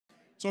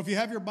So if you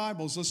have your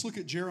Bibles, let's look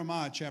at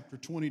Jeremiah chapter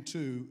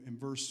 22 and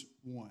verse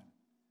 1.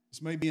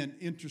 This may be an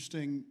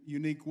interesting,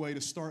 unique way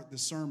to start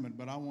this sermon,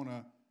 but I want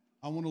to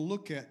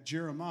look at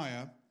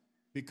Jeremiah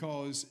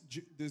because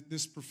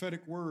this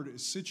prophetic word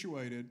is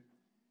situated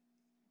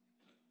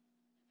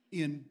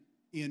in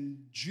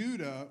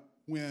Judah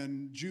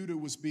when Judah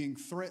was being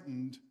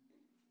threatened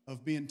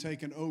of being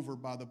taken over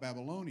by the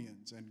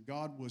Babylonians, and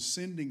God was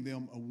sending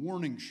them a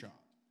warning shot,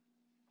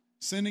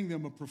 sending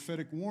them a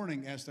prophetic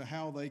warning as to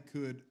how they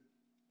could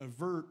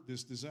avert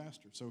this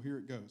disaster. So here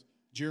it goes.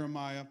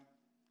 Jeremiah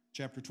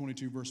chapter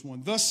 22, verse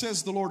 1. Thus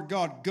says the Lord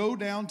God, go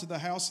down to the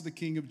house of the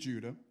king of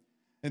Judah,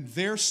 and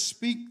there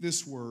speak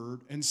this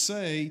word, and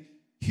say,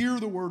 hear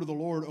the word of the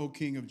Lord, O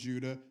king of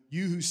Judah,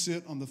 you who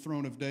sit on the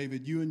throne of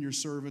David, you and your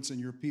servants and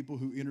your people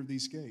who enter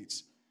these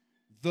gates.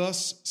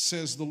 Thus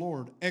says the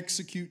Lord,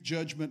 execute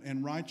judgment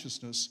and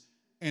righteousness,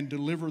 and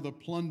deliver the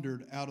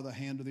plundered out of the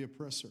hand of the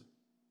oppressor.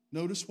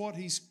 Notice what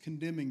he's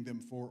condemning them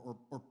for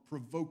or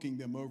provoking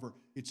them over.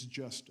 It's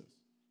justice.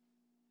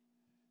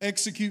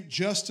 Execute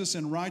justice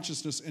and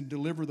righteousness and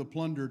deliver the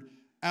plundered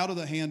out of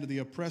the hand of the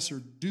oppressor.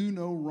 Do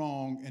no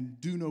wrong and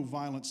do no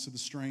violence to the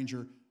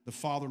stranger, the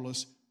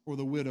fatherless, or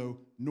the widow,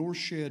 nor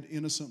shed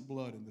innocent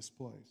blood in this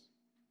place.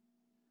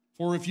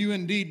 For if you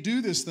indeed do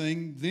this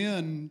thing,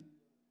 then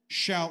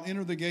shall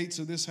enter the gates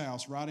of this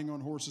house, riding on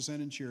horses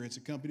and in chariots,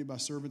 accompanied by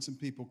servants and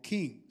people,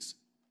 kings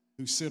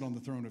who sit on the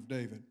throne of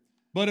David.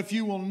 But if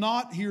you will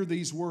not hear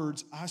these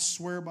words, I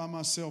swear by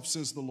myself,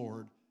 says the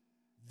Lord,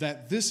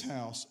 that this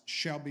house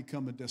shall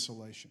become a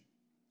desolation.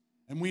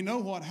 And we know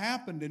what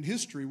happened in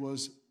history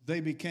was they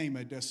became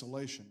a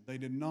desolation. They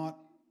did not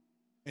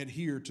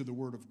adhere to the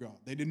word of God.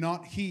 They did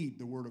not heed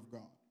the word of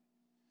God.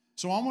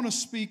 So I want to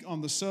speak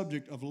on the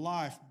subject of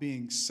life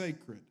being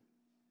sacred.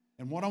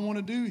 And what I want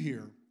to do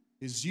here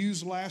is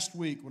use last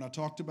week when I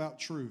talked about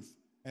truth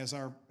as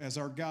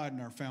our guide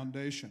and our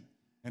foundation.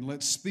 And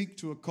let's speak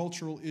to a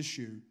cultural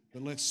issue,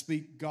 but let's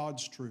speak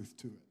God's truth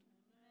to it.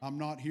 I'm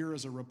not here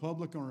as a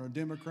Republican or a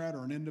Democrat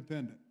or an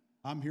independent.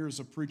 I'm here as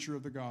a preacher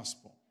of the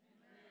gospel.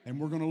 And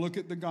we're going to look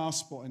at the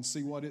gospel and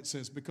see what it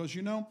says. Because,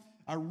 you know,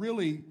 I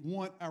really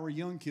want our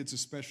young kids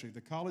especially,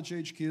 the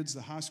college-age kids,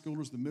 the high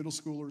schoolers, the middle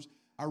schoolers,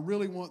 I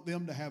really want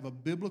them to have a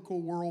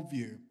biblical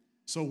worldview.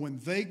 So when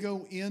they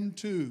go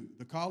into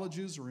the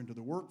colleges or into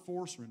the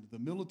workforce or into the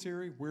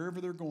military, wherever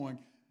they're going,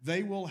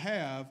 they will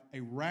have a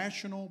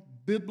rational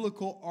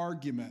biblical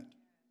argument.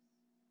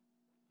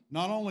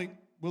 Not only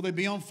will they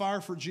be on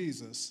fire for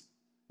Jesus,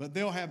 but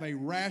they'll have a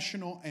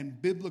rational and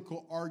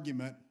biblical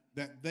argument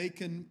that they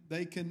can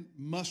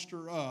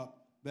muster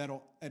up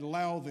that'll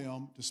allow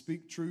them to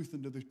speak truth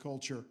into the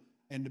culture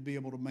and to be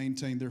able to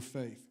maintain their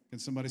faith. Can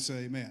somebody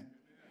say amen?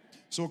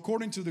 So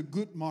according to the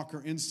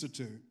Guttmacher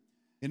Institute,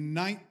 in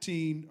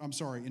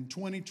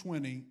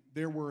 2020,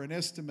 there were an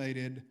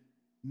estimated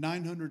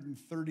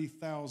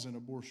 930,000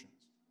 abortions.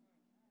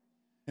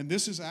 And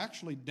this is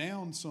actually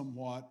down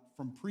somewhat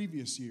from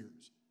previous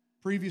years.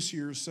 Previous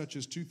years, such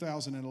as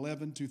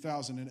 2011,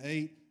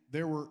 2008,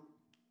 there were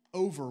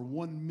over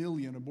 1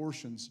 million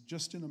abortions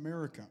just in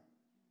America.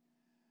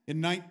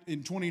 In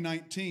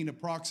 2019,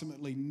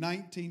 approximately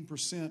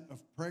 19%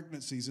 of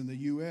pregnancies in the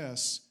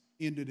U.S.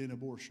 ended in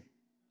abortion.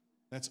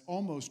 That's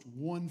almost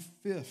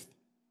 1/5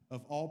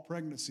 of all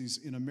pregnancies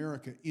in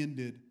America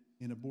ended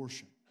in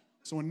abortion.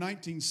 So in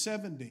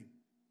 1970,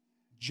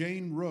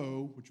 Jane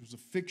Roe, which was a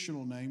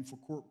fictional name for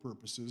court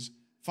purposes,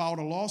 filed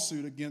a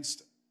lawsuit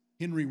against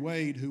Henry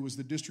Wade, who was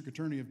the district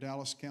attorney of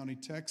Dallas County,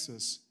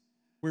 Texas,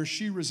 where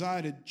she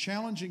resided,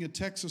 challenging a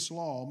Texas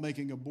law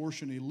making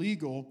abortion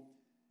illegal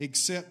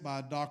except by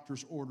a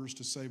doctor's orders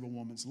to save a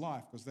woman's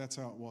life, because that's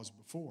how it was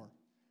before.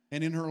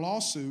 And in her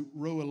lawsuit,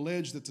 Roe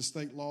alleged that the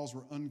state laws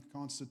were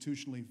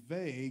unconstitutionally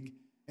vague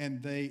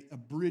and they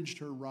abridged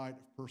her right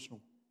of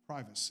personal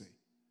privacy.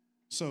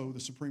 So the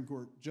Supreme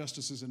Court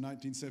justices in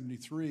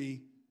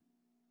 1973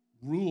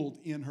 ruled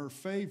in her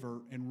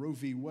favor, and Roe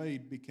v.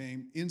 Wade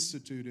became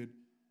instituted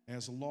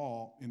as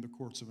law in the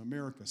courts of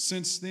America.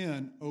 Since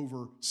then,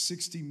 over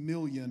 60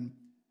 million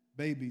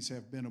babies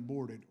have been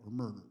aborted or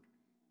murdered.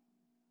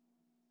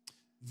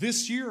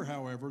 This year,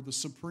 however, the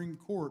Supreme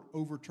Court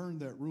overturned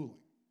that ruling.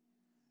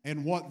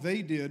 And what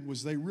they did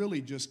was they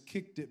really just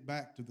kicked it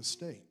back to the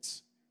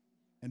states.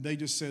 And they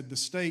just said the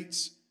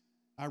states,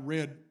 I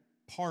read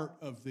part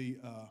of the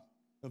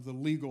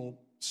legal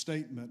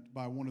statement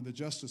by one of the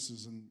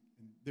justices, and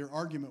their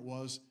argument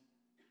was,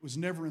 it was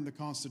never in the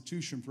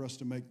Constitution for us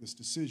to make this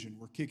decision.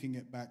 We're kicking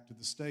it back to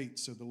the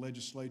states so the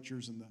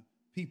legislatures and the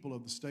people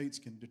of the states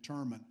can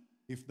determine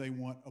if they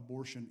want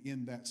abortion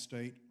in that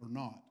state or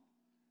not.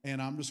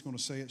 And I'm just going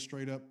to say it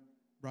straight up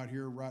right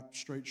here, right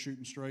straight,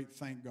 shooting straight.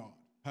 Thank God.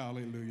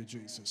 Hallelujah,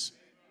 Jesus.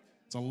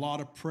 It's a lot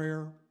of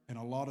prayer and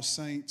a lot of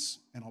saints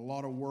and a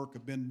lot of work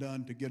have been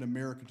done to get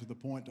America to the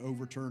point to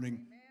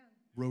overturning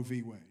Roe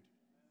v. Wade.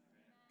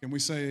 Can we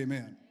say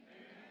amen? Amen.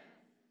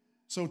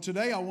 So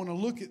today I want to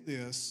look at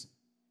this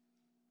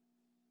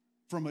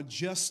from a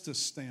justice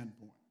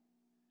standpoint.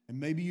 And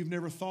maybe you've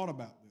never thought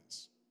about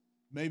this.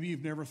 Maybe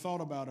you've never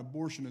thought about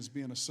abortion as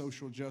being a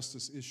social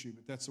justice issue,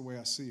 but that's the way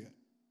I see it.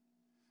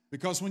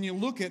 Because when you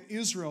look at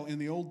Israel in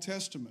the Old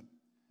Testament,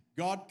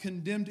 God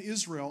condemned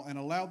Israel and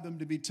allowed them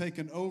to be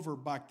taken over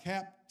by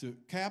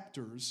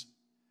captors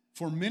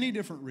for many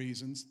different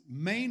reasons.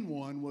 Main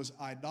one was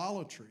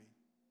idolatry,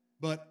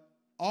 but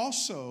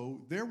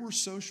also there were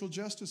social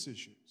justice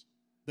issues.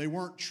 They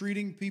weren't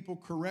treating people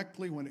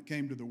correctly when it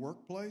came to the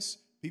workplace.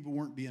 People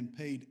weren't being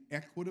paid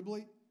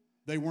equitably.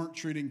 They weren't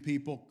treating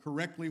people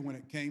correctly when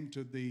it came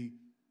to the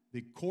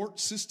court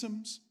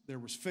systems. There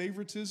was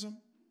favoritism.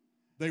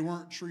 They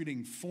weren't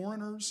treating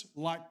foreigners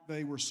like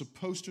they were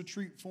supposed to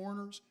treat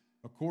foreigners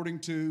according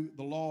to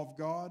the law of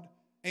God.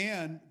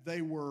 And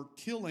they were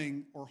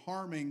killing or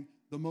harming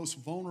the most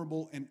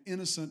vulnerable and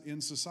innocent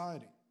in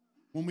society.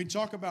 When we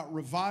talk about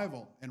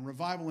revival and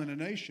revival in a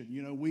nation,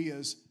 we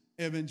as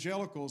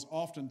evangelicals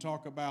often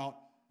talk about,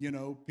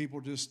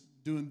 people just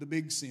doing the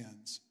big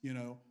sins,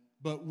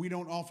 but we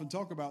don't often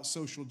talk about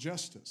social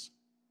justice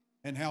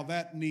and how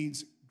that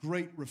needs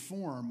great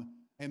reform,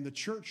 and the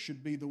church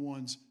should be the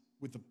ones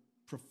with the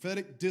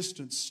prophetic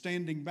distance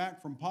standing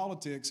back from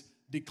politics,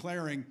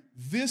 declaring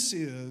this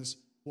is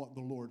what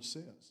the Lord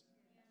says.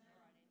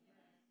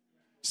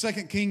 2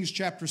 Kings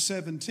chapter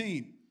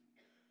 17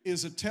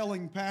 is a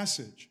telling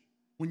passage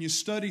when you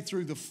study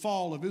through the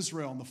fall of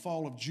Israel and the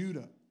fall of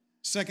Judah.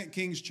 2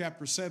 Kings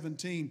chapter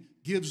 17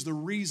 gives the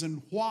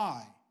reason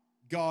why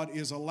God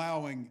is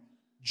allowing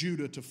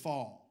Judah to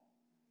fall.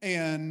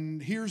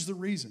 And here's the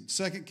reason.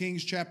 2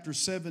 Kings chapter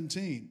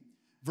 17,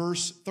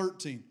 verse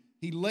 13.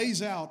 He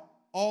lays out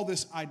all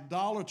this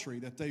idolatry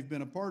that they've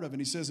been a part of.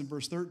 And he says in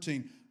verse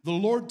 13, the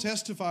Lord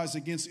testifies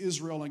against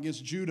Israel and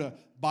against Judah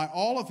by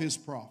all of his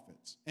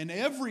prophets and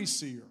every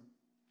seer,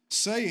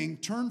 saying,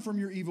 turn from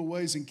your evil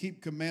ways and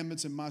keep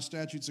commandments and my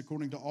statutes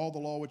according to all the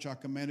law which I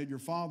commanded your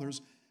fathers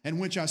and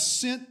which I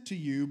sent to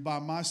you by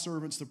my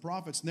servants the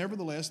prophets.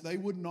 Nevertheless, they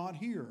would not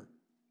hear,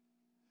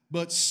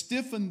 but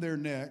stiffened their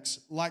necks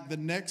like the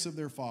necks of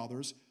their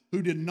fathers,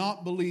 who did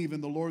not believe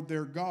in the Lord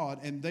their God,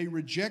 and they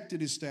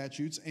rejected his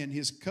statutes and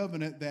his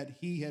covenant that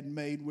he had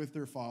made with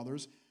their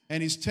fathers,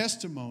 and his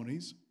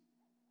testimonies,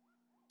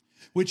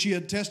 which he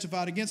had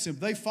testified against them.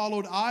 They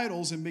followed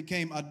idols and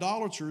became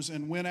idolaters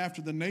and went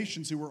after the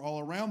nations who were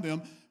all around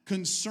them,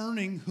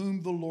 concerning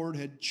whom the Lord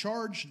had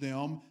charged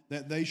them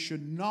that they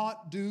should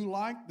not do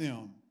like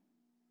them.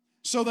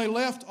 So they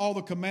left all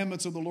the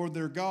commandments of the Lord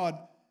their God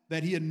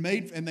that he had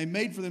made, and they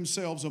made for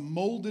themselves a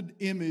molded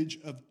image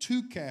of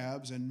 2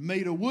 calves and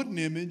made a wooden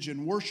image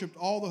and worshiped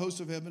all the hosts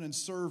of heaven and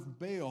served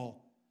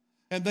Baal.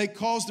 And they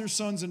caused their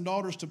sons and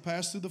daughters to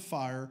pass through the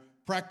fire,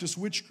 practiced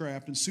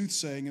witchcraft and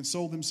soothsaying, and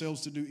sold themselves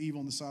to do evil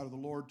in the sight of the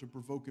Lord to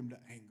provoke him to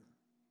anger.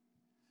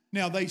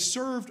 Now, they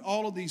served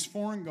all of these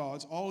foreign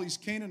gods, all these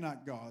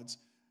Canaanite gods,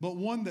 but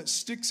one that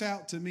sticks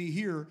out to me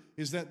here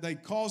is that they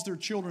caused their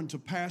children to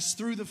pass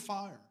through the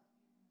fire.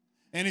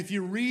 And if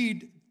you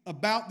read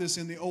about this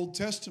in the Old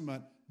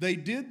Testament, they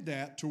did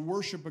that to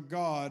worship a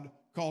god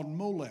called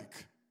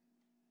Molech.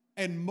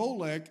 And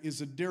Molech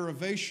is a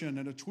derivation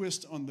and a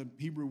twist on the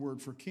Hebrew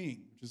word for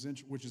king,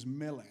 which is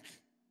Melech.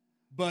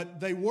 But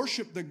they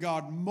worship the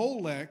god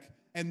Molech,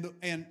 and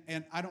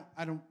I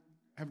don't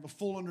have the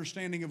full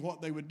understanding of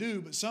what they would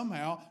do, but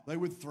somehow they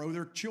would throw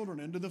their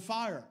children into the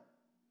fire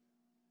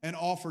and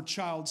offer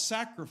child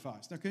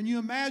sacrifice. Now, can you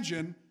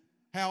imagine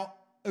how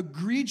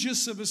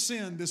egregious of a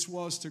sin this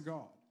was to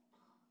God?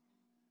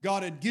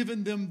 God had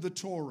given them the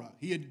Torah.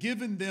 He had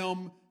given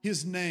them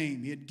his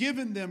name. He had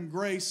given them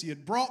grace. He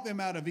had brought them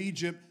out of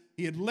Egypt.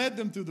 He had led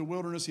them through the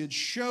wilderness. He had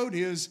showed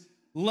his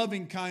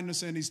loving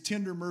kindness and his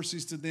tender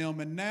mercies to them.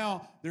 And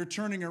now they're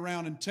turning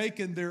around and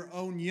taking their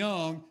own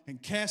young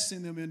and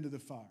casting them into the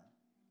fire.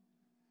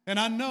 And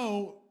I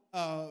know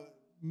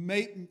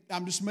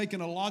I'm just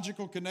making a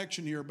logical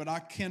connection here, but I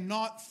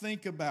cannot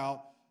think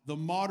about the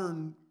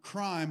modern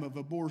crime of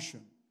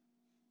abortion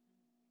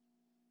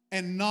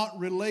and not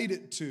relate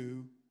it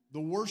to the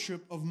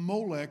worship of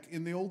Molech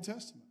in the Old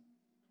Testament.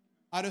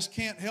 I just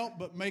can't help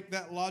but make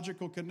that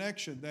logical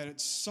connection that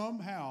it's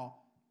somehow,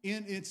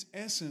 in its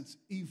essence,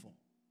 evil.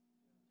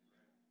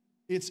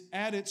 It's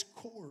at its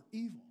core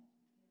evil.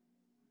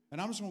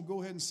 And I'm just going to go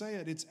ahead and say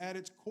it. It's at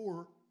its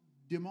core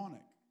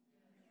demonic.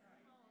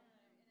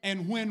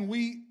 And when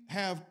we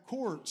have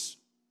courts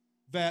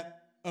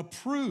that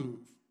approve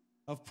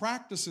of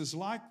practices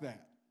like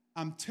that,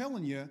 I'm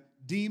telling you,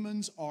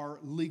 demons are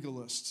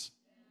legalists.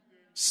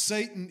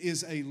 Satan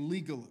is a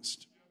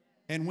legalist.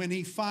 And when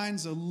he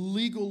finds a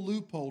legal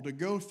loophole to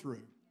go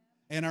through,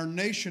 and our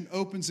nation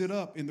opens it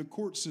up in the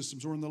court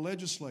systems or in the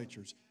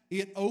legislatures,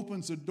 it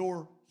opens a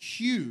door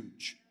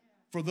huge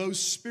for those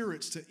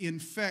spirits to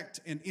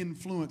infect and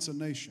influence a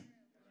nation.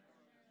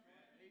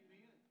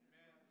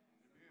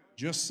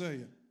 Just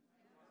saying.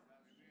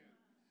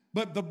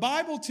 But the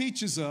Bible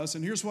teaches us,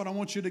 and here's what I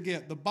want you to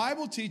get. The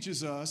Bible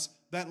teaches us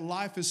that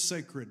life is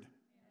sacred.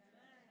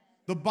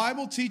 The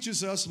Bible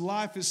teaches us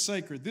life is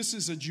sacred. This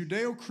is a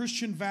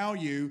Judeo-Christian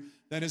value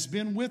that has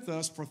been with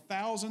us for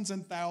thousands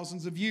and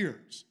thousands of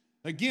years.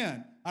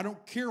 Again, I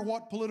don't care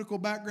what political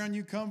background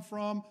you come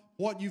from,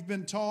 what you've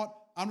been taught.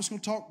 I'm just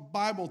going to talk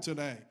Bible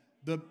today.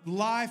 The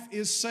life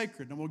is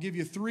sacred. And we'll give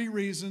you 3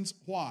 reasons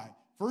why.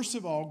 First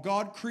of all,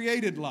 God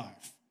created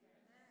life.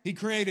 He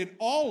created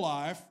all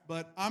life,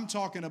 but I'm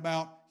talking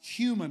about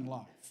human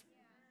life.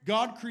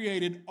 God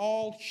created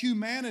all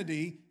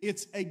humanity.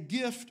 It's a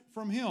gift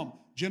from Him.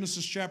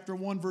 Genesis chapter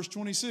 1, verse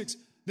 26.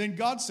 Then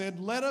God said,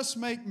 let us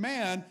make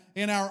man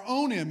in our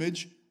own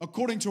image,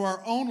 according to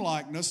our own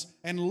likeness,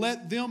 and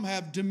let them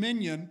have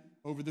dominion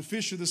over the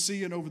fish of the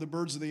sea and over the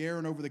birds of the air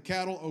and over the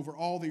cattle, over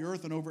all the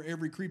earth and over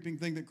every creeping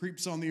thing that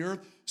creeps on the earth.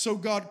 So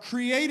God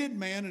created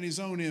man in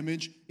His own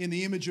image. In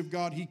the image of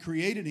God He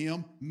created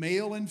him.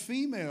 Male and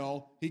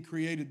female He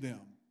created them.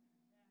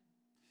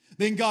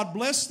 Then God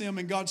blessed them,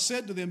 and God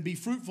said to them, be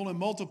fruitful and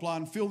multiply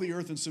and fill the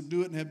earth and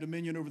subdue it and have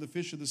dominion over the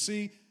fish of the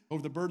sea,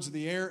 over the birds of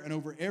the air, and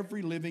over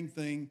every living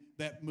thing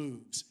that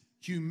moves.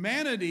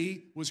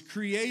 Humanity was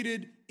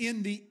created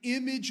in the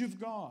image of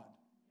God.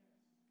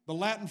 The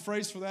Latin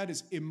phrase for that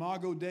is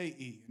imago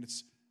Dei, and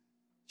it's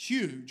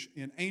huge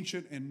in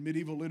ancient and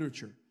medieval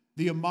literature.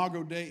 The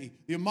imago Dei.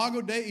 The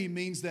imago Dei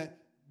means that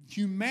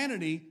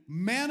humanity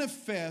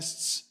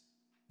manifests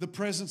the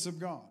presence of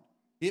God.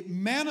 It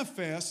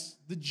manifests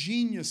the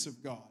genius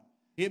of God.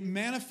 It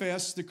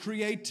manifests the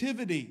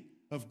creativity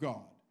of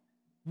God.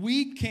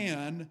 We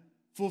can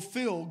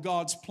fulfill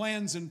God's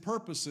plans and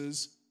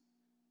purposes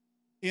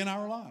in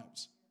our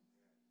lives.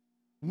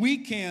 We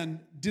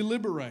can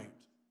deliberate.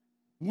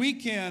 We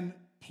can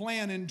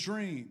plan and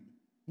dream.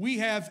 We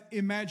have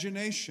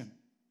imagination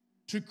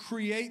to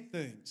create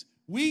things.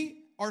 We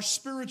are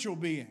spiritual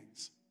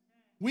beings.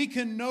 We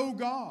can know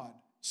God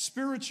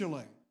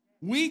spiritually.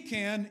 We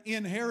can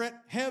inherit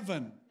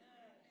heaven.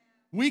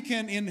 We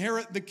can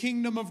inherit the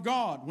kingdom of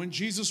God when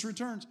Jesus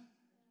returns.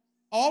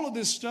 All of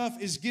this stuff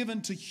is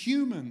given to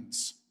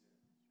humans.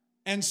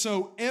 And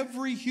so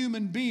every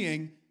human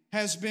being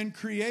has been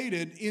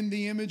created in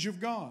the image of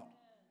God.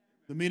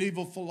 The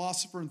medieval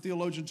philosopher and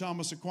theologian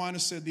Thomas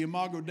Aquinas said the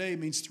imago Dei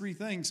means 3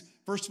 things.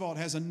 First of all, it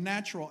has a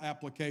natural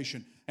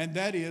application, and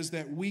that is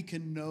that we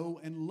can know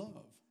and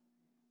love.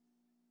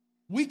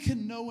 We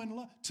can know and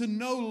love. To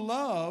know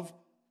love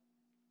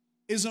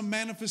is a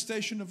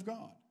manifestation of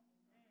God.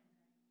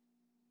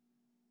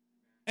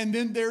 And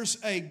then there's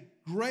a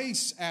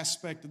grace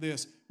aspect of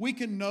this. We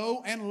can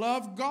know and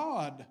love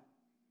God.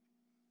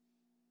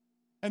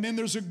 And then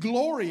there's a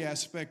glory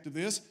aspect of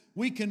this.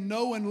 We can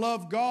know and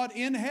love God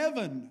in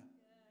heaven.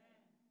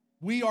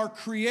 We are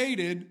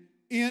created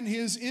in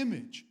His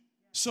image.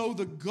 So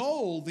the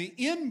goal, the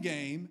end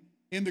game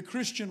in the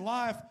Christian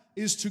life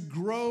is to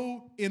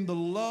grow in the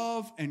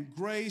love and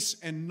grace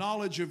and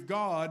knowledge of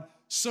God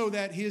so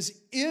that His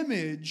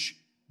image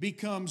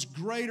becomes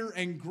greater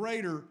and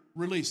greater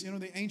release. You know,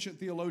 the ancient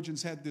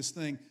theologians had this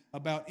thing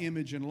about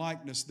image and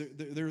likeness.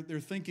 Their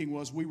thinking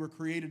was we were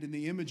created in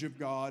the image of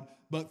God,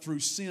 but through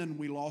sin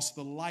we lost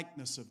the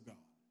likeness of God.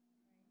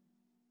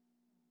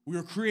 We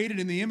were created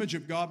in the image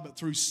of God, but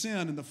through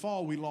sin and the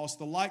fall we lost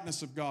the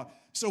likeness of God.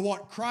 So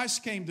what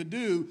Christ came to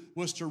do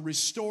was to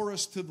restore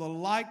us to the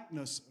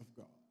likeness of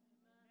God.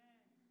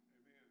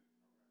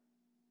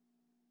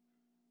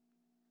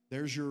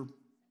 There's your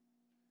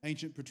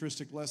ancient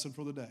patristic lesson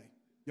for the day.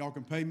 Y'all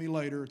can pay me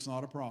later. It's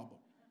not a problem.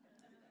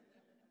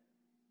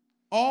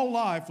 All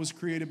life was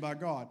created by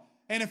God.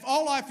 And if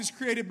all life is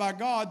created by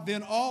God,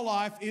 then all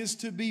life is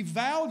to be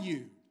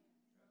valued.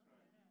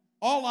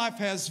 All life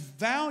has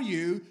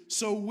value,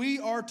 so we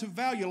are to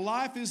value.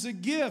 Life is a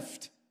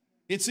gift.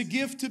 It's a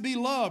gift to be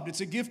loved. It's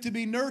a gift to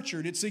be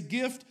nurtured. It's a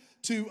gift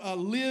to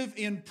live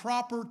in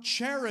proper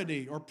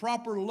charity or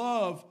proper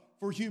love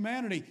for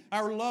humanity.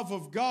 Our love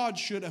of God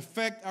should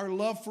affect our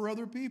love for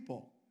other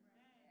people.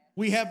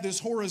 We have this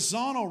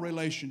horizontal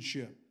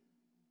relationship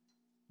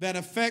that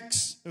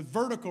affects, a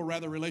vertical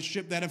rather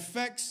relationship that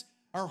affects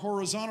our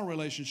horizontal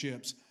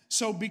relationships.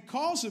 So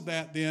because of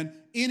that then,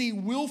 any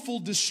willful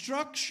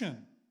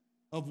destruction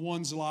of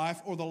one's life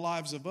or the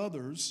lives of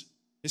others,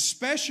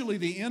 especially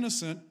the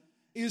innocent,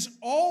 is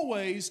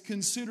always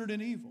considered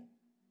an evil.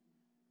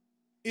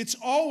 It's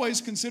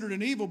always considered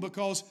an evil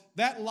because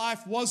that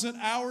life wasn't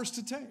ours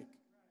to take.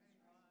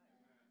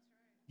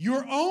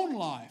 Your own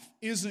life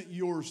isn't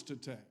yours to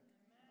take.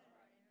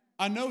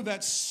 I know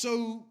that's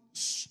so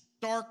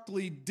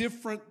starkly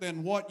different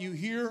than what you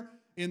hear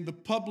in the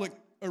public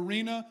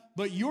arena,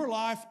 but your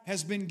life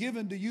has been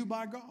given to you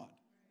by God.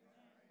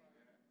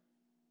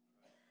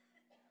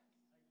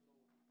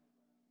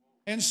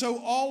 And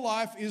so all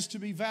life is to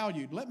be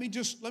valued. Let me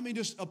just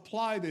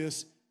apply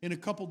this in a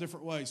couple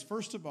different ways.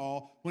 First of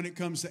all, when it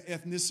comes to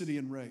ethnicity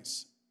and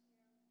race.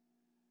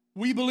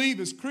 We believe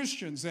as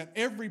Christians that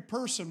every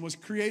person was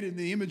created in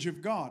the image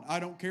of God. I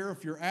don't care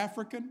if you're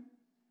African,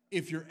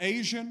 if you're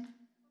Asian,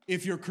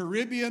 if you're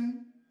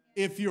Caribbean,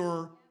 if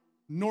you're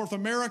North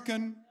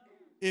American,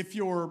 if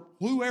you're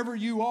whoever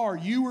you are,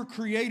 you were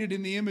created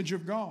in the image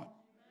of God.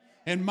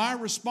 And my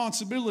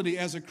responsibility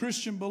as a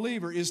Christian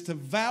believer is to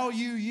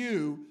value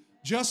you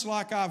just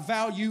like I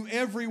value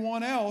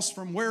everyone else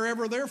from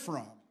wherever they're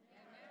from.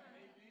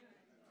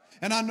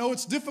 And I know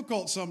it's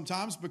difficult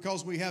sometimes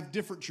because we have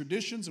different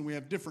traditions and we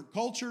have different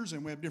cultures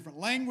and we have different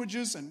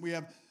languages and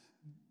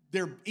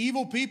there are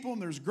evil people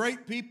and there's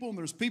great people and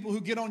there's people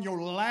who get on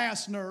your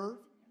last nerve.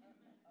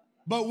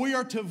 But we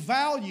are to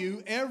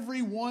value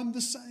everyone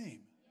the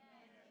same.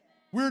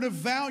 We're to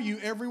value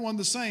everyone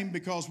the same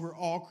because we're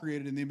all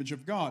created in the image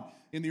of God.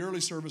 In the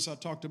early service, I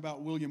talked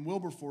about William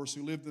Wilberforce,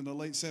 who lived in the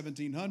late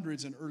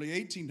 1700s and early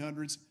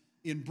 1800s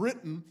in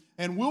Britain.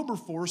 And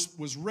Wilberforce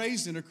was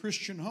raised in a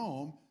Christian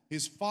home.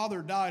 His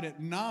father died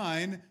at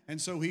 9, and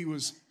so he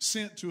was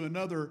sent to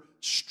another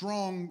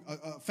strong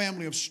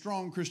family of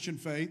strong Christian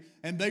faith.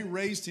 And they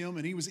raised him,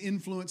 and he was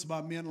influenced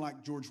by men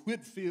like George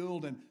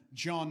Whitefield and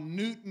John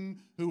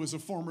Newton, who was a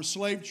former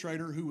slave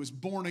trader who was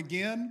born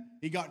again.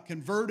 He got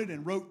converted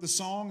and wrote the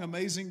song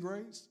Amazing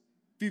Grace.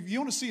 If you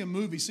want to see a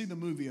movie, see the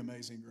movie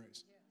Amazing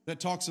Grace that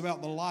talks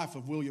about the life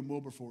of William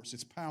Wilberforce.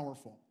 It's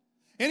powerful.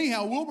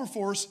 Anyhow,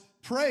 Wilberforce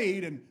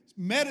prayed and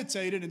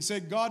meditated and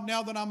said, God,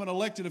 now that I'm an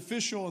elected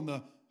official in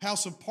the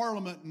House of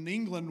Parliament in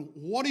England,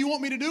 what do you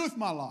want me to do with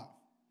my life?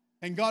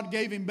 And God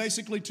gave him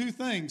basically two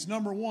things.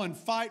 Number one,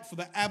 fight for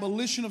the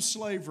abolition of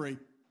slavery.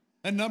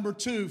 And number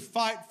two,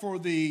 fight for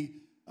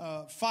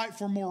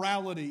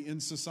morality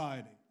in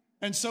society.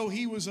 And so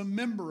he was a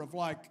member of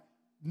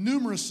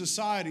numerous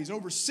societies,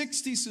 over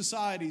 60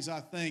 societies,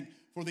 I think,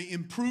 for the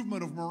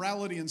improvement of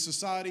morality in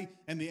society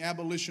and the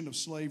abolition of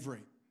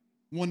slavery.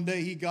 One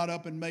day he got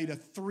up and made a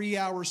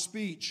 3-hour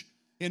speech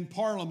in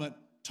Parliament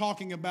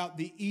talking about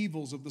the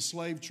evils of the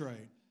slave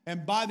trade.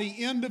 And by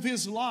the end of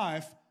his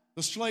life,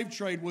 the slave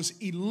trade was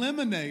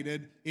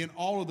eliminated in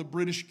all of the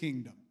British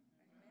kingdom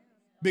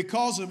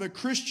because of a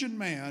Christian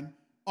man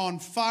on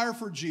fire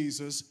for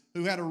Jesus,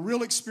 who had a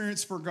real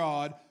experience for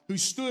God, who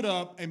stood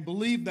up and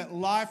believed that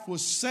life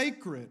was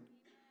sacred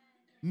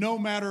no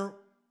matter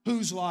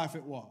whose life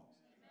it was.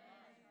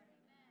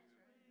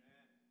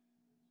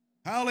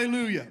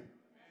 Hallelujah.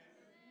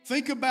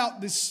 Think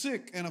about the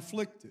sick and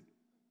afflicted.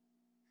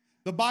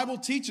 The Bible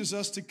teaches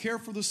us to care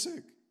for the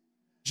sick.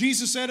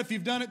 Jesus said, if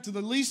you've done it to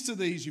the least of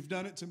these, you've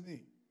done it to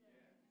me.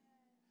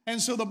 And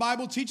so the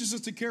Bible teaches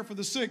us to care for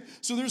the sick.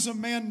 So there's a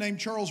man named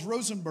Charles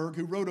Rosenberg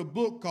who wrote a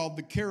book called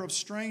The Care of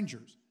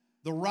Strangers,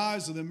 The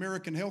Rise of the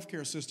American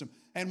Healthcare System.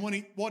 And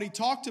what he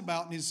talked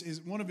about in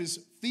one of his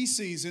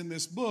theses in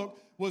this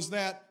book was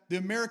that the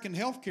American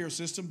healthcare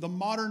system, the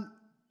modern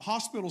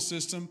hospital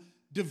system,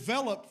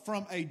 developed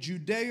from a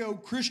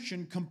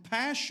Judeo-Christian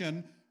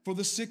compassion for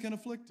the sick and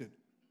afflicted.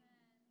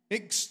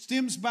 It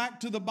stems back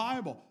to the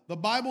Bible. The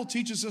Bible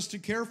teaches us to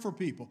care for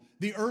people.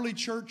 The early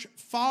church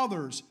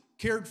fathers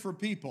cared for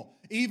people,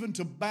 even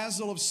to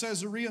Basil of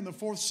Caesarea in the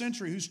 4th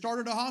century, who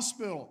started a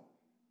hospital,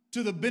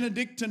 to the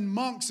Benedictine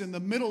monks in the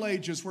Middle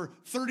Ages, where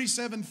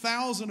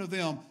 37,000 of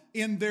them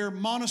in their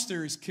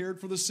monasteries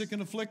cared for the sick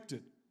and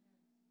afflicted.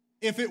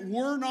 If it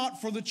were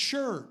not for the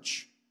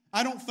church,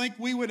 I don't think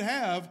we would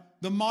have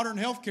the modern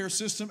healthcare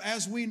system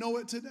as we know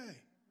it today.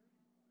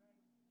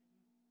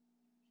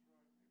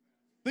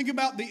 Think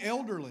about the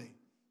elderly.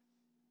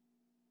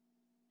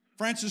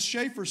 Francis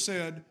Schaeffer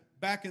said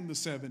back in the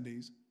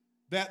 70s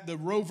that the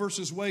Roe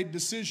versus Wade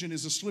decision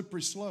is a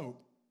slippery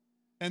slope,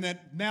 and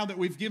that now that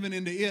we've given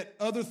into it,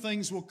 other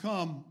things will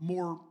come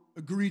more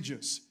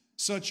egregious,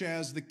 such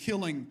as the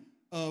killing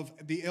of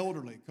the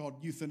elderly, called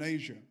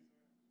euthanasia.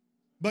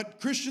 But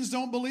Christians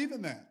don't believe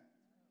in that.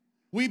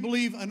 We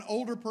believe an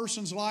older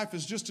person's life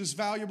is just as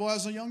valuable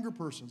as a younger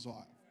person's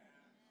life.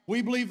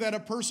 We believe that a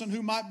person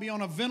who might be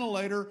on a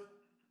ventilator,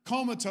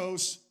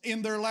 comatose,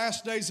 in their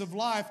last days of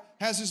life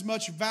has as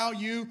much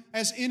value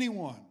as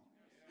anyone.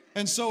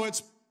 And so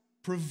it's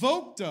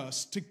provoked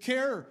us to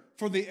care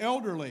for the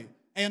elderly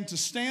and to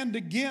stand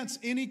against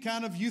any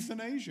kind of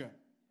euthanasia.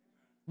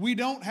 We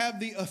don't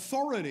have the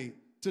authority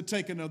to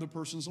take another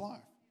person's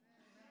life.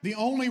 The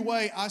only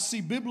way I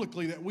see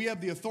biblically that we have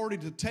the authority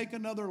to take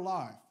another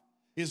life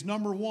is,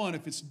 number one,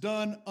 if it's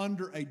done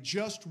under a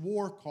just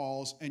war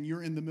cause and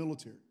you're in the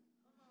military.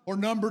 Or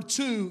number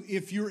two,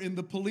 if you're in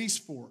the police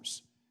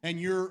force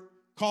and you're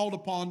called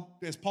upon,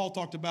 as Paul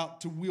talked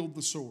about, to wield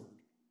the sword.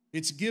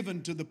 It's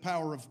given to the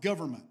power of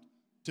government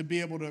to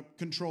be able to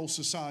control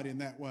society in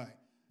that way.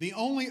 The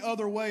only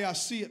other way I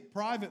see it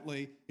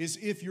privately is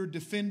if you're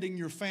defending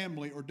your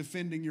family or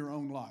defending your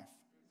own life.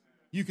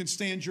 You can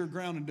stand your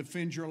ground and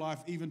defend your life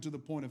even to the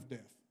point of death.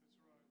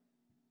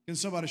 Can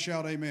somebody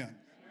shout amen?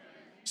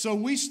 So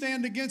we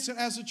stand against it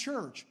as a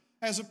church.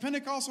 As a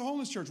Pentecostal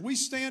Holiness Church, we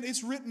stand,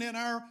 it's written in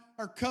our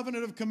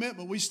covenant of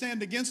commitment. We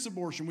stand against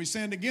abortion. We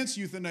stand against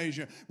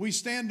euthanasia. We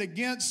stand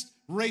against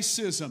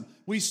racism.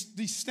 We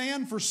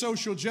stand for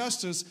social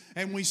justice,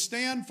 and we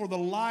stand for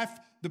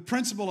the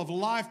principle of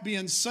life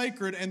being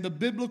sacred and the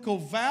biblical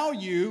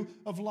value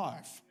of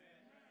life.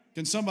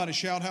 Can somebody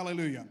shout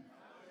hallelujah?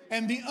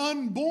 And the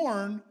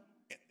unborn,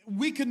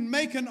 we can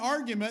make an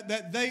argument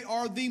that they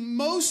are the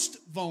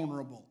most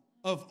vulnerable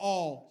of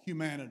all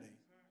humanity.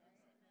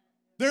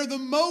 They're the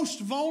most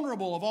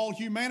vulnerable of all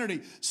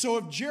humanity. So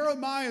if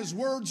Jeremiah's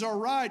words are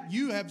right,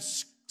 you have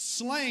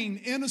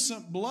slain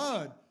innocent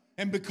blood,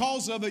 and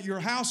because of it, your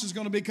house is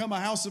going to become a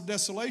house of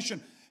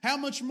desolation. How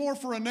much more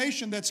for a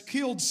nation that's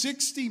killed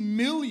 60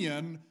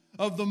 million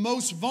of the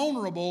most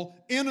vulnerable,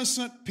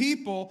 innocent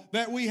people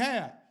that we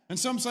have? And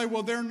some say,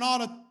 well, they're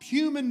not a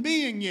human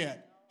being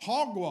yet.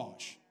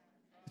 Hogwash.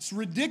 It's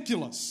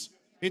ridiculous.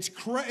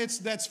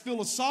 That's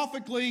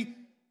philosophically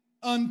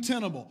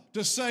untenable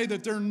to say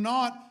that they're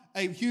not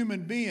a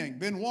human being.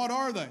 Then what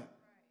are they?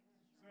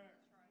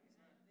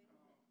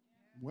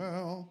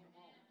 Well,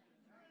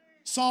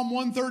 Psalm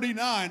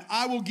 139,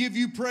 I will give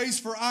you praise,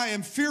 for I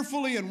am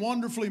fearfully and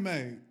wonderfully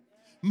made.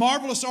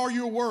 Marvelous are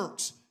your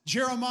works.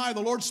 Jeremiah,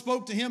 the Lord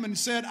spoke to him and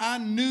said, I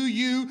knew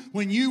you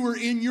when you were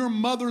in your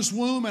mother's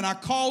womb, and I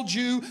called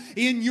you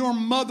in your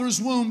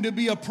mother's womb to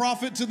be a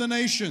prophet to the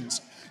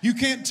nations. You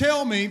can't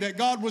tell me that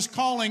God was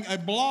calling a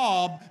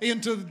blob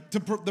into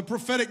the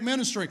prophetic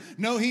ministry.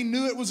 No, he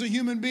knew it was a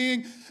human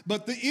being.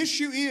 But the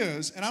issue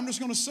is, and I'm just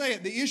going to say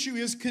it, the issue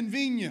is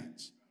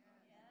convenience.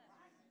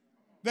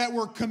 That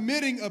we're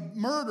committing a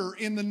murder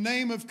in the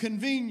name of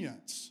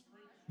convenience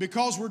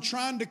because we're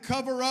trying to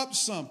cover up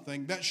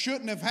something that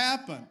shouldn't have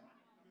happened.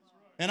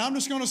 And I'm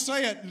just going to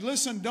say it.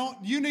 Listen,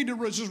 you need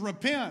to just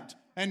repent.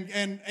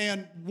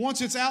 And once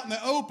it's out in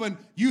the open,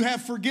 you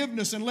have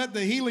forgiveness and let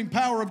the healing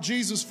power of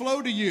Jesus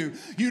flow to you.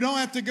 You don't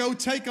have to go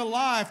take a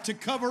life to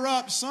cover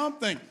up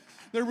something.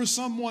 There was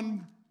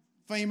someone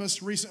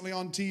famous recently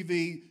on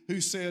TV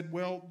who said,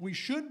 well, we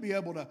should be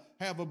able to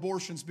have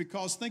abortions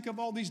because think of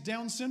all these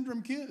Down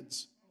syndrome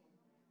kids.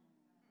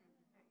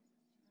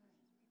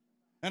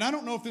 And I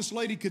don't know if this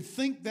lady could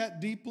think that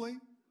deeply,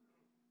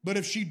 but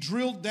if she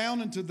drilled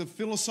down into the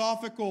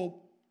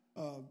philosophical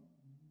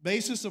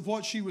basis of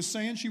what she was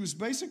saying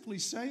basically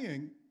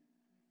saying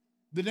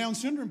the Down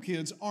syndrome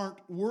kids aren't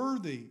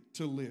worthy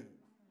to live.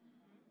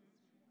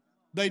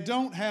 They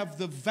don't have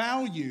the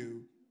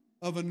value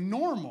of a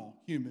normal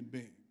human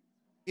being.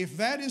 If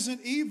that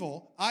isn't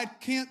evil, I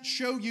can't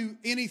show you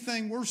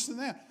anything worse than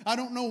that. I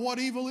don't know what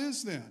evil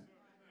is then.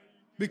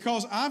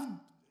 Because I've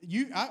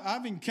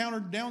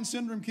encountered Down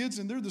syndrome kids,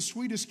 and they're the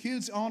sweetest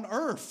kids on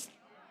earth.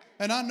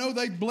 And I know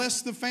they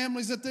bless the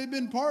families that they've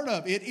been part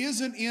of. It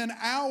isn't in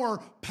our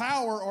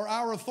power or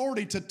our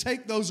authority to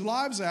take those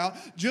lives out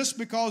just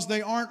because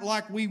they aren't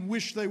like we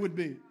wish they would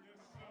be.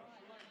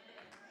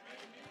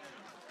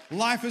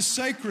 Life is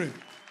sacred.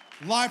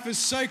 Life is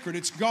sacred.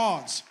 It's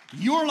God's.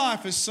 Your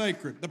life is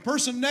sacred. The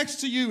person next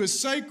to you is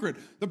sacred.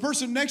 The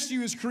person next to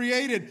you is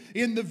created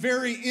in the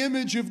very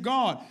image of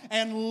God.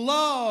 And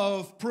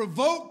love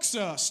provokes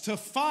us to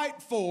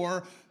fight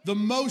for the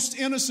most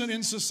innocent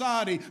in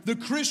society. The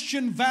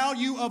Christian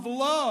value of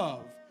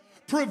love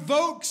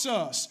provokes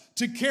us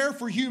to care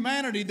for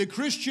humanity. The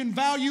Christian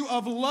value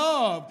of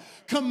love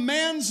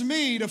commands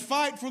me to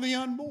fight for the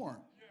unborn.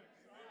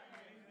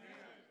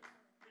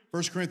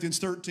 1 Corinthians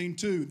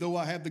 13:2, though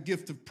I have the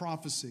gift of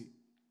prophecy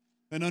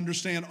and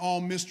understand all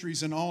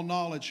mysteries and all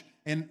knowledge,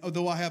 and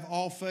though I have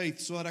all faith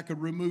so that I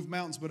could remove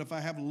mountains, but if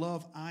I have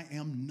love, I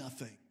am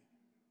nothing.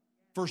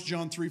 1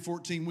 John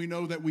 3:14, we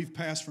know that we've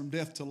passed from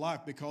death to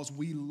life because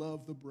we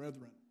love the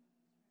brethren.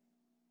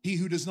 He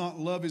who does not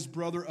love his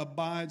brother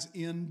abides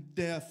in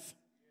death.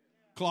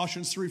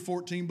 Colossians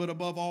 3:14, but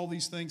above all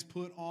these things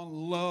put on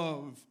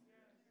love,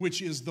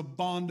 which is the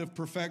bond of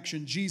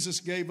perfection. Jesus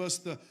gave us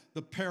the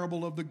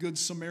parable of the Good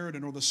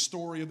Samaritan, or the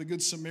story of the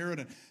Good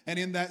Samaritan. And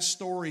in that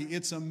story,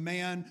 it's a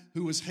man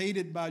who was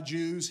hated by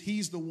Jews.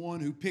 He's the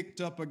one who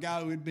picked up a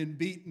guy who had been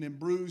beaten and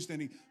bruised,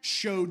 and he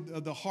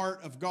showed the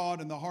heart of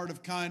God and the heart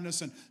of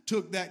kindness and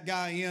took that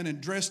guy in and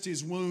dressed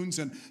his wounds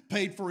and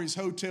paid for his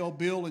hotel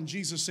bill. And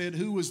Jesus said,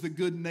 who was the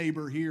good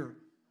neighbor here?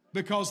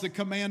 Because the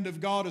command of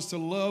God is to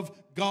love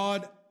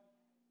God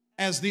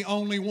as the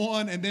only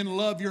one, and then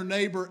love your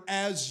neighbor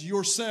as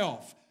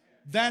yourself.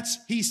 That's,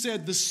 he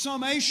said, the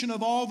summation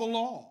of all the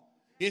law.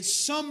 It's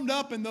summed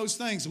up in those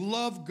things.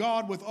 Love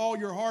God with all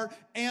your heart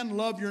and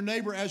love your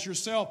neighbor as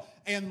yourself.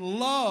 And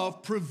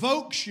love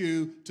provokes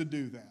you to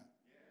do that.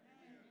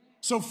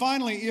 So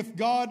finally, if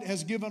God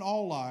has given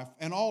all life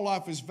and all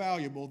life is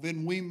valuable,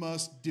 then we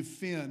must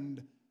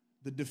defend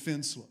the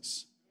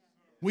defenseless.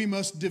 We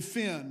must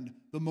defend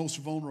the most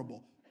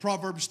vulnerable.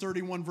 Proverbs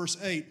 31 verse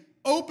 8.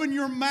 Open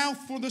your mouth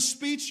for the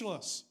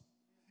speechless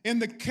in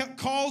the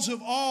cause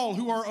of all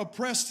who are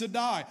oppressed to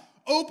die.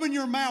 Open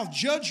your mouth,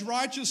 judge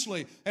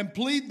righteously, and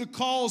plead the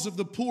cause of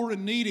the poor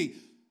and needy.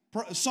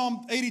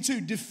 Psalm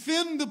 82,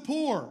 defend the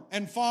poor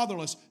and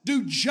fatherless.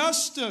 Do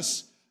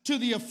justice to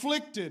the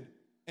afflicted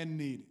and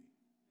needy.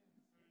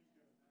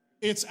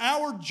 It's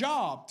our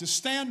job to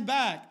stand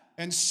back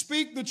and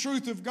speak the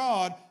truth of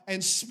God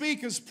and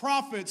speak as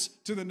prophets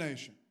to the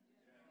nation.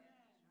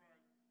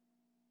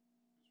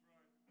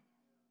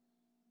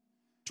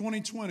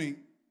 2020,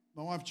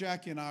 my wife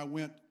Jackie and I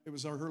went, it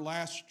was her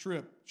last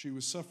trip. She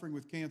was suffering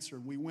with cancer.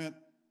 We went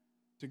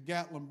to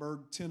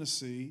Gatlinburg,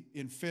 Tennessee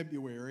in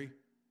February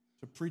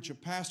to preach a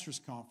pastor's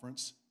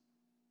conference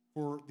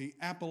for the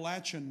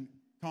Appalachian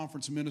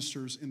Conference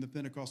ministers in the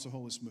Pentecostal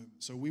Holiness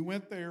Movement. So we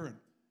went there, and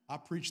I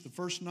preached the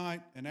first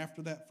night, and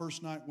after that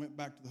first night, went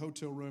back to the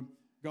hotel room,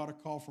 got a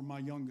call from my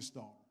youngest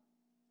daughter.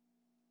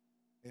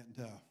 And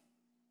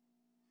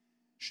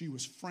she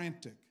was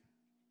frantic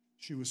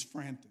She was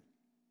frantic.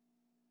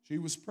 She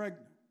was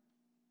pregnant.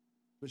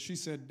 But she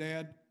said,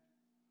 Dad,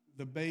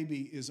 the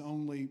baby is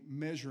only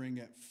measuring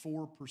at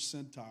 4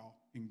 percentile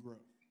in growth.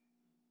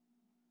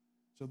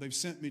 So they've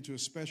sent me to a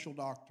special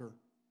doctor,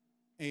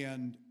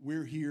 and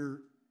we're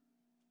here.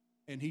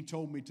 And he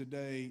told me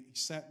today, he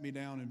sat me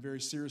down and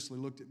very seriously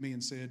looked at me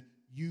and said,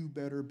 you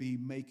better be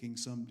making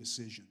some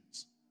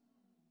decisions.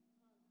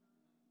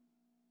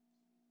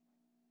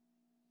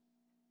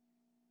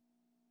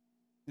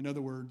 In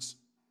other words,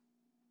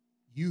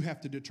 you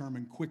have to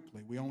determine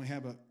quickly. We only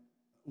have a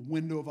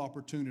window of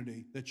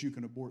opportunity that you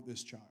can abort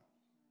this child.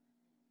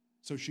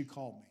 So she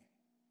called me,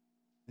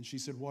 and she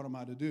said, what am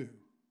I to do?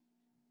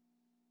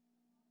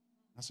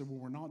 I said, well,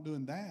 we're not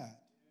doing that.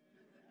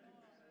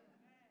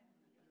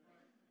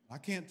 I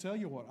can't tell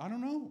you what. I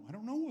don't know. I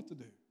don't know what to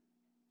do.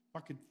 If I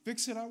could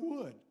fix it, I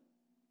would.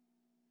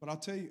 But I'll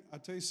tell you,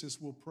 sis,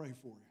 we'll pray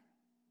for you.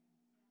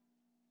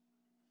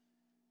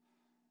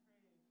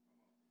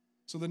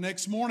 So the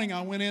next morning,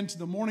 I went into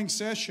the morning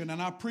session,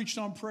 and I preached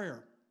on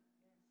prayer.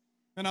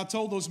 And I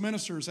told those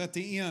ministers at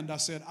the end, I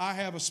said, I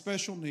have a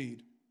special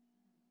need.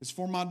 It's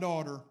for my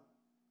daughter,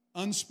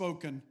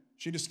 unspoken.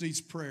 She just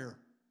needs prayer.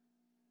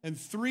 And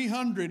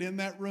 300 in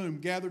that room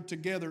gathered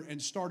together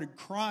and started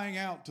crying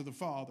out to the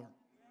Father.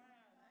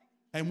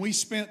 And we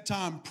spent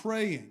time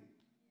praying.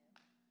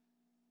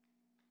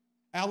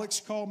 Alex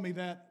called me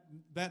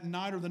that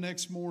night or the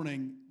next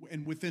morning,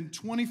 and within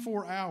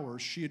 24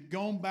 hours, she had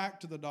gone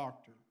back to the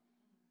doctor,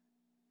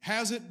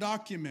 has it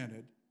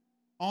documented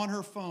on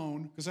her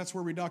phone, because that's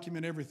where we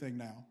document everything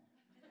now.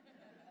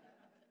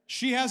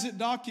 She has it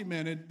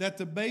documented that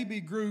the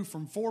baby grew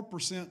from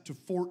 4% to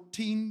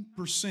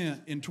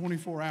 14% in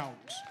 24 hours.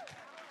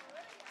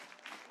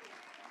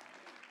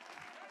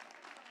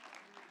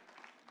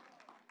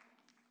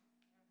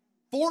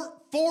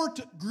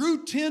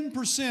 Grew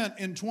 10%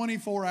 in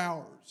 24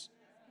 hours.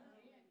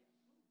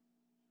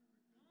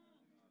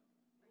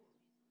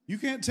 You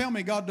can't tell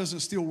me God doesn't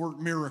still work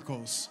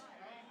miracles.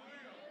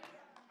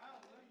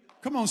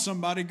 Come on,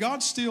 somebody.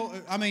 God still,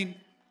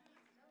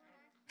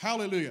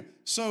 hallelujah.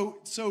 So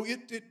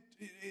it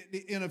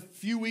in a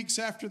few weeks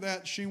after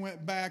that, she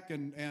went back,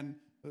 and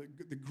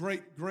the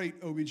great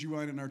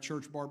OBGYN in our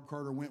church, Barb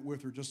Carter, went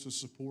with her just to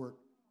support.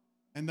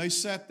 And they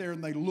sat there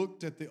and they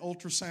looked at the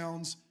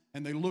ultrasounds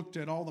and they looked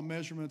at all the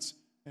measurements,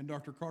 and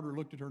Dr. Carter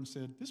looked at her and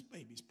said, this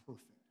baby's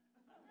perfect.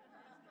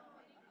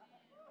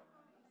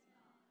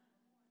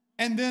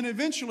 And then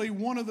eventually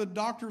one of the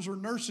doctors or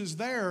nurses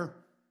there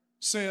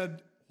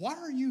said, why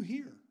are you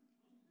here?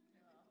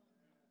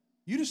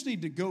 You just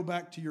need to go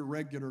back to your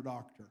regular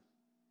doctor.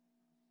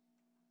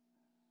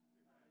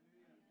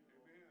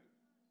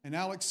 And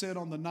Alex said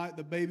on the night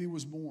the baby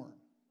was born,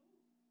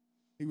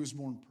 he was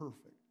born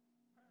perfect.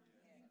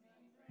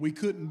 We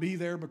couldn't be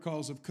there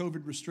because of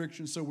COVID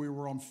restrictions, so we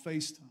were on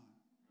FaceTime.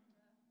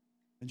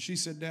 And she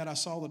said, Dad, I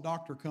saw the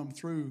doctor come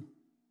through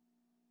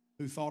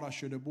who thought I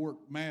should abort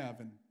Mav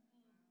and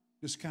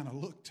just kind of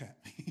looked at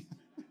me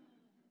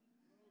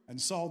and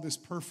saw this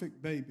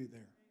perfect baby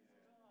there.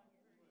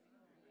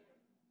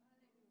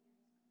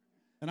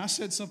 And I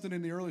said something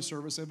in the early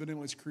service,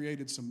 evidently it's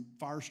created some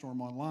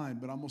firestorm online,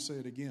 but I'm going to say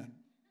it again.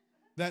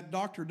 That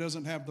doctor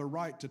doesn't have the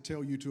right to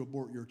tell you to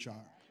abort your child.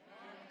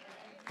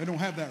 They don't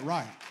have that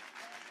right.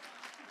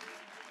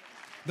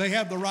 They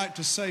have the right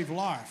to save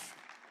life.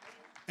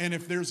 And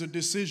if there's a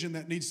decision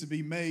that needs to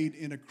be made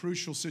in a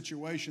crucial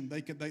situation,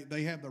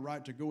 they have the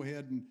right to go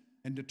ahead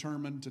and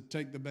determine to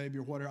take the baby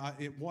or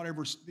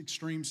whatever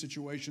extreme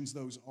situations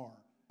those are.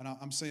 And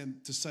I'm saying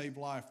to save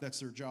life, that's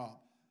their job.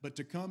 But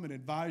to come and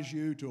advise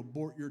you to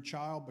abort your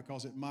child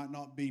because it might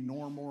not be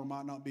normal or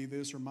might not be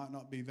this or might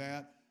not be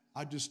that,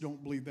 I just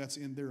don't believe that's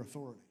in their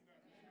authority.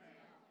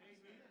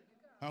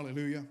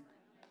 Hallelujah.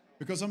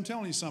 Because I'm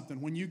telling you something,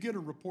 when you get a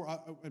report,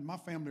 and my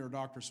family are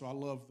doctors, so I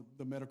love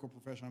the medical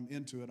profession. I'm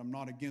into it. I'm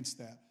not against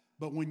that.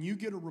 But when you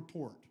get a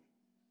report,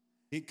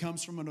 it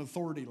comes from an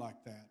authority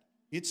like that.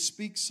 It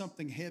speaks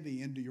something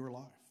heavy into your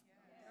life.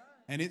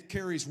 And it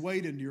carries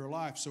weight into your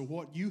life. So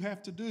what you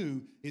have to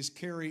do is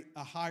carry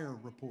a higher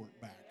report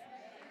back.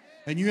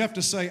 And you have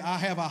to say, I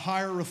have a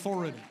higher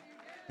authority.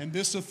 And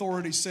this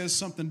authority says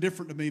something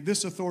different to me.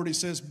 This authority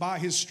says, by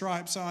His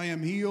stripes I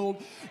am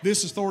healed.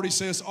 This authority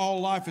says,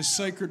 all life is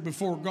sacred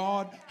before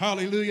God.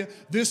 Hallelujah.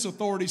 This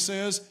authority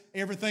says,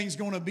 everything's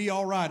going to be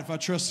all right if I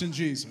trust in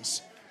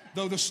Jesus.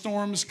 Though the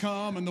storms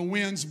come and the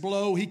winds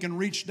blow, He can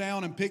reach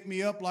down and pick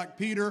me up like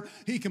Peter.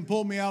 He can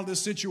pull me out of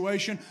this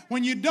situation.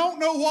 When you don't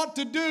know what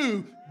to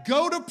do,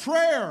 go to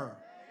prayer.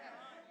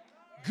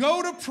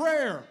 Go to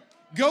prayer.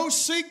 Go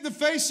seek the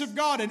face of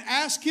God and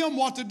ask Him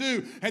what to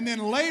do. And then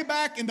lay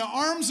back in the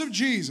arms of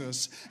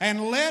Jesus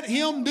and let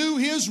Him do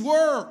His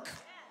work.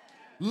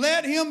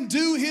 Let Him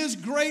do His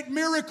great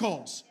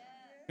miracles.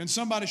 Can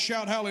somebody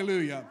shout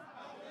hallelujah?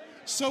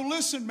 So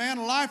listen, man,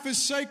 life is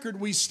sacred.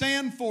 We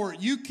stand for it.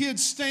 You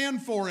kids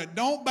stand for it.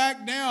 Don't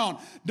back down.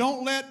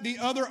 Don't let the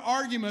other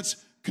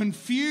arguments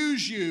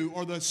confuse you,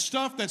 or the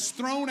stuff that's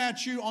thrown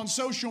at you on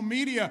social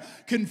media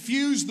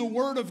confuse the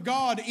Word of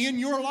God in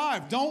your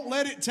life. Don't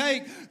let it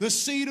take the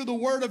seed of the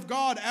Word of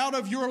God out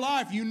of your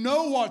life. You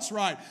know what's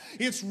right.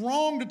 It's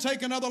wrong to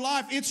take another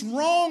life. It's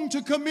wrong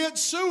to commit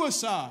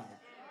suicide.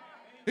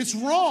 It's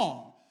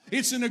wrong.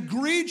 It's an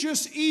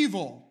egregious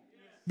evil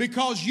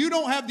because you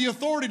don't have the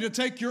authority to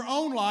take your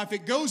own life.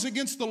 It goes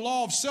against the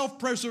law of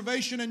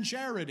self-preservation and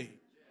charity.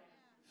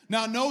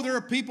 Now, I know there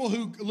are people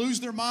who lose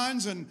their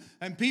minds and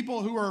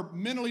people who are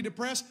mentally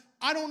depressed.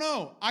 I don't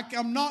know.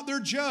 I'm not their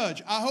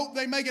judge. I hope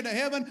they make it to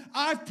heaven.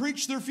 I've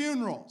preached their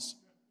funerals.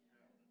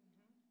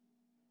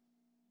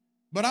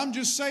 But I'm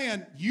just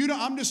saying,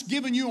 I'm just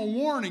giving you a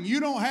warning.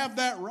 You don't have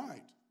that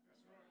right.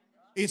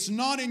 It's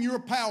not in your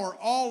power.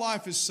 All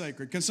life is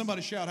sacred. Can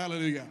somebody shout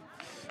hallelujah?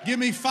 Give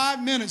me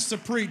 5 minutes to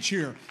preach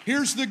here.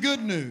 Here's the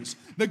good news.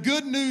 The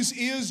good news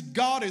is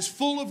God is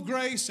full of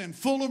grace and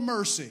full of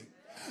mercy.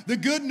 The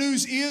good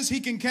news is He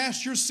can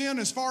cast your sin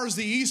as far as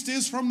the east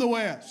is from the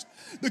west.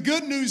 The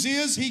good news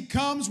is He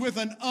comes with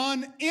an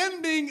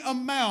unending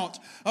amount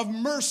of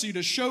mercy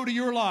to show to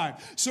your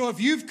life. So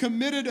if you've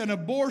committed an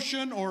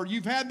abortion or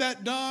you've had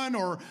that done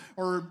or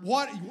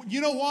what, you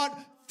know what?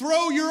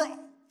 Throw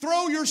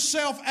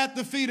yourself at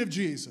the feet of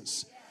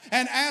Jesus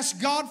and ask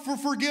God for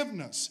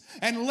forgiveness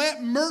and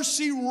let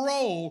mercy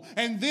roll.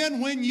 And then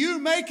when you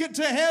make it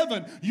to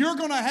heaven, you're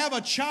going to have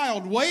a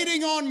child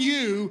waiting on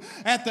you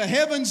at the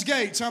heaven's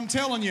gates, I'm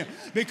telling you.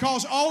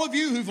 Because all of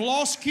you who've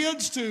lost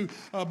kids to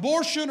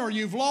abortion or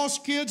you've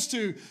lost kids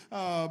to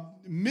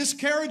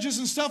miscarriages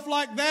and stuff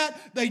like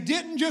that, they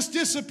didn't just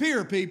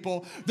disappear,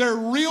 people. They're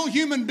real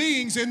human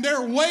beings and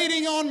they're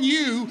waiting on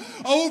you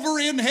over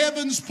in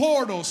heaven's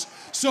portals.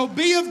 So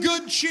be of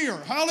good cheer.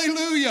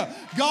 Hallelujah.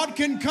 God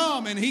can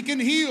come and He can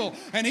heal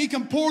and He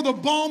can pour the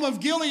balm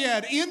of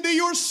Gilead into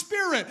your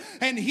spirit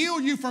and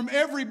heal you from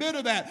every bit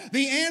of that.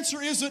 The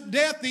answer isn't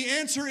death. The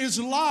answer is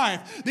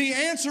life. The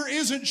answer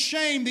isn't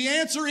shame. The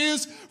answer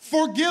is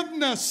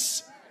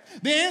forgiveness.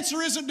 The answer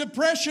isn't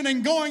depression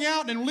and going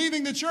out and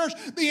leaving the church.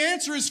 The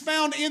answer is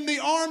found in the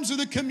arms of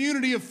the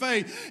community of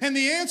faith. And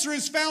the answer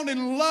is found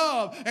in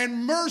love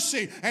and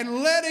mercy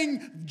and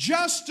letting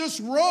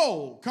justice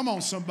roll. Come on,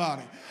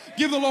 somebody.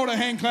 Give the Lord a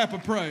hand clap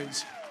of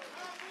praise.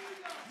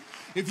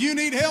 If you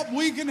need help,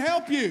 we can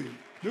help you.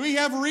 Do we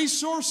have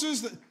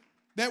resources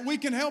that we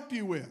can help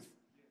you with?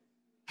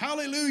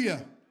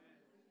 Hallelujah.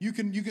 You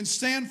can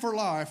stand for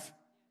life.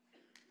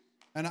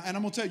 And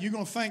I'm going to tell you, you're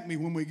going to thank me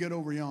when we get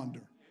over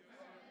yonder.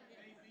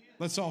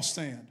 Let's all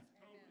stand.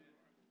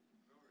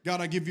 God,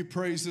 I give you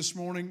praise this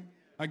morning.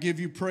 I give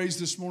you praise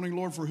this morning,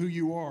 Lord, for who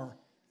you are.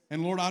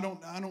 And Lord, I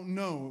don't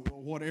know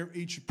what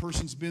each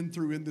person's been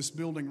through in this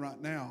building right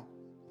now.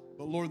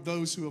 But Lord,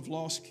 those who have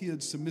lost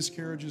kids to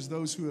miscarriages,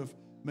 those who have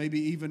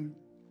maybe even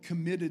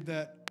committed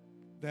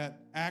that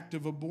act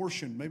of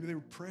abortion, maybe they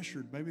were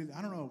pressured, maybe,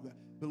 I don't know.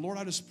 But Lord,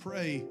 I just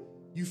pray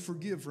you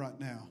forgive right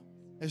now.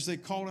 As they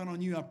call out on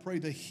you, I pray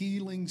the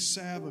healing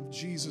salve of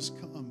Jesus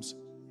comes.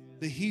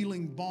 The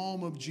healing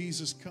balm of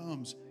Jesus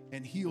comes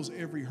and heals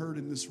every hurt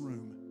in this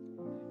room.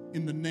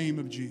 In the name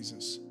of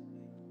Jesus.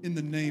 In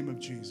the name of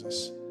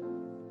Jesus.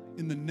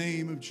 In the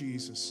name of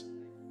Jesus.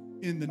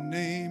 In the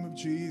name of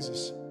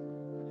Jesus.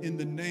 In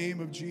the name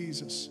of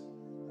Jesus.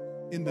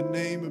 In the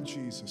name of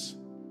Jesus.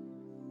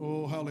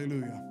 Oh,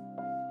 hallelujah.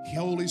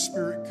 Holy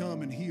Spirit,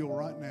 come and heal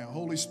right now.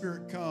 Holy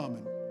Spirit, come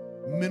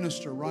and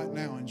minister right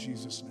now in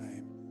Jesus'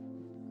 name.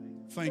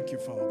 Thank you,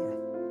 Father.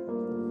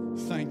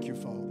 Thank you,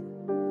 Father.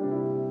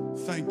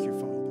 Thank you,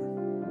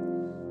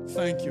 Father.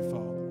 Thank you,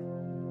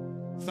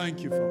 Father.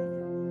 Thank you,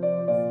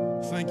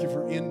 Father. Thank you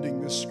for ending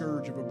this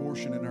scourge of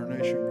abortion in our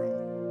nation,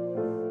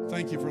 God.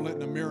 Thank you for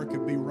letting America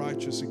be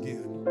righteous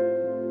again.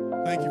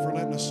 Thank you for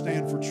letting us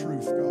stand for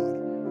truth,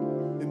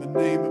 God. In the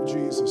name of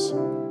Jesus.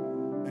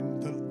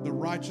 And the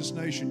righteous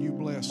nation you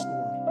bless,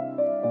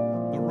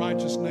 Lord. The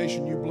righteous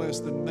nation you bless.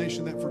 The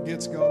nation that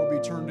forgets God will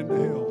be turned into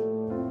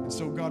hell. And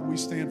so, God, we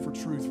stand for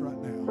truth right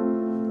now.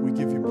 We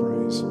give you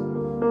praise.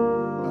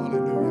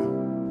 Hallelujah.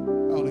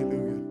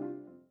 Hallelujah.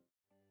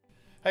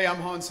 Hey, I'm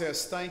Hans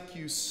Hess. Thank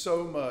you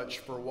so much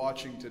for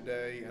watching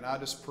today, and I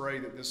just pray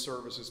that this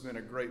service has been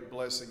a great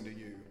blessing to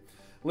you.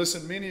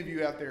 Listen, many of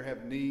you out there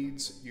have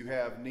needs. You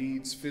have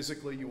needs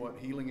physically. You want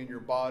healing in your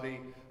body,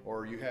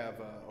 or you have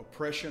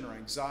oppression or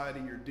anxiety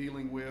you're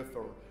dealing with,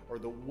 or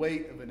the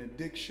weight of an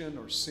addiction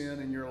or sin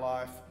in your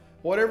life.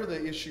 Whatever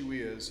the issue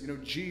is,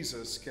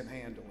 Jesus can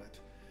handle it.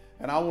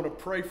 And I want to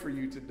pray for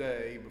you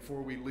today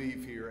before we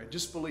leave here and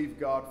just believe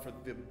God for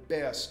the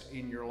best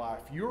in your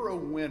life. You're a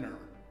winner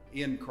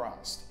in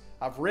Christ.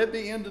 I've read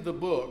the end of the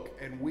book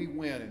and we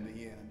win in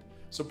the end.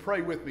 So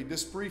pray with me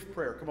this brief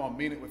prayer. Come on,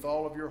 mean it with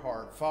all of your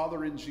heart.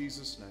 Father, in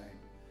Jesus' name,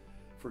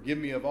 forgive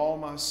me of all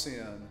my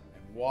sin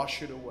and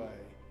wash it away.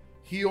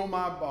 Heal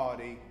my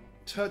body,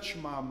 touch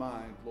my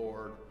mind,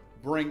 Lord.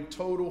 Bring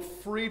total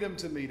freedom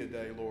to me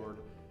today, Lord.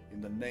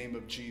 In the name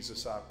of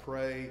Jesus, I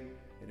pray.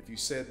 And if you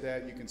said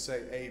that, you can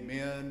say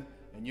amen.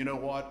 And you know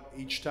what?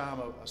 Each time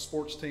a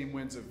sports team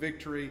wins a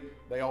victory,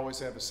 they always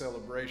have a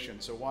celebration.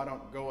 So why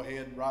don't go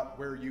ahead right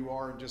where you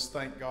are and just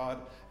thank God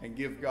and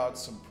give God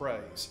some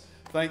praise.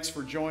 Thanks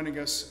for joining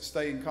us.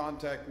 Stay in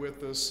contact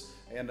with us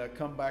and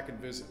come back and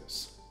visit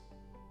us.